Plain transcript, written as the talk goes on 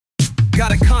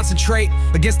Gotta concentrate,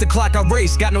 against the clock I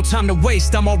race. Got no time to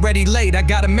waste, I'm already late. I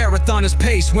got a marathoner's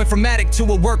pace. Went from addict to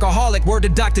a workaholic, word to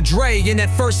Dr. Dre. In that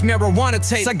first marijuana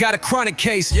taste, I got a chronic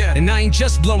case. And I ain't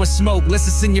just blowing smoke, let's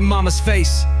it's in your mama's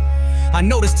face. I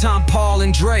noticed Tom, Paul,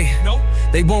 and Dre.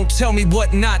 They won't tell me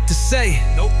what not to say.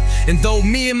 And though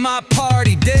me and my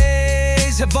party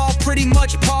days have all pretty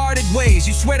much parted ways,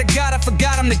 you swear to God I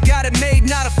forgot I'm the guy that made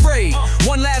Not Afraid.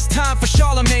 One last time for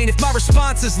Charlemagne, if my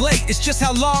response is late, it's just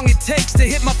how long it takes to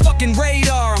hit my fucking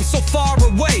radar. I'm so far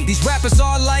away. These rappers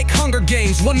are like Hunger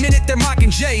Games. 1 minute they're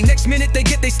mocking Jay, next minute they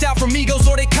get they style from Migos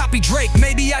or they copy Drake.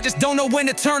 Maybe I just don't know when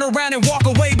to turn around and walk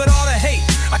away, but all the hate,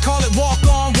 I call it walk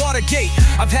on Watergate.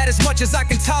 I've had as much as I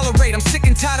can tolerate. I'm sick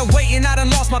and tired of waiting, I done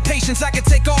lost my patience. I could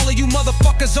take all of you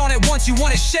motherfuckers on at once. You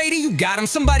want it shady, you got him.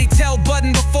 Somebody tell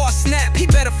Button before I snap, he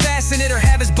better fasten it or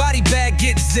have his body bag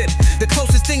get zipped. The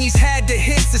closest thing he's had to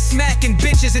hits is smacking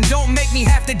bitches. And don't make me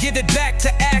have to give it back to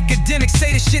academics.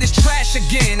 Say this shit is trash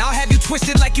again. I'll have you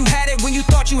twisted like you had it when you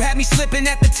thought you had me slipping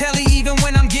at the telly. Even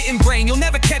when I'm getting brain, you'll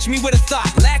never catch me with a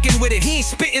thought lacking with it. He ain't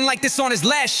spitting like this on his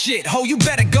last shit. Ho, you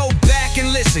better go back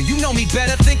and listen. You know me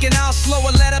better, thinking I'll slow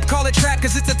or let up. Call it trap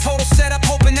cause it's a total setup,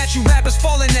 hoping that you rappers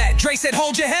fall in that. Dre said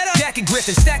hold your head up. Jackie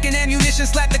Griffin stacking ammunition,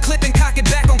 slap the clip and cock it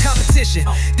back on competition.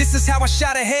 This is how I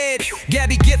shot ahead.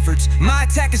 Gabby Giffords, my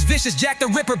attack is vicious. Jack the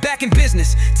Ripper back in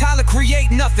business. Tyler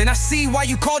create nothing. I see why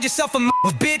you called yourself a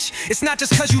bitch. It's not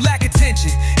just cause you lack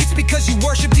attention, it's because you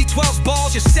worship D12's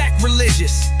balls. You're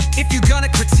sacrilegious. If you're gonna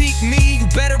critique me, you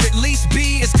better at least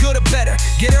be as good or better.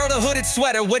 Get Earl the hooded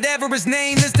sweater, whatever his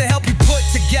name is, to help you put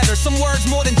together some words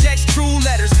more than Jack's true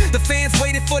letters. The fans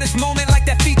waited for this moment like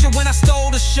that feature when I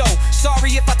stole the show.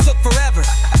 Sorry if I took forever.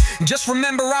 Just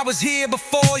remember I was here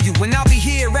before you, and I'll be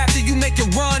here after you make your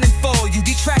run and fall. You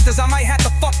detractors, I might have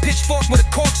to fuck pitchforks with a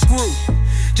corkscrew.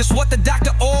 Just what the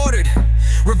doctor ordered.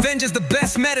 Revenge is the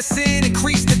best medicine.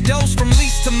 Increase the dose from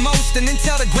least to most, and then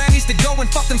tell the Grammys to go and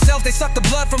fuck themselves. They suck the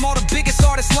blood from all the biggest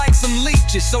artists like some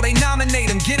leeches, so they nominate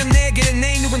them. Get them there, get a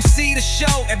name to MC the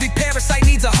show. Every parasite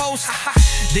needs a host.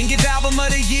 Then give album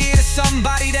of the year to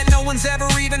somebody that no one's ever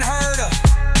even heard of.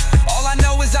 All I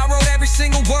know is I wrote every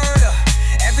single word of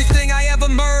everything I ever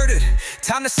murdered.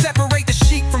 Time to separate the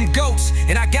sheep from goats,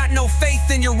 and I got no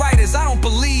faith in your writers. I don't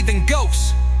believe in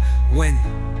ghosts. When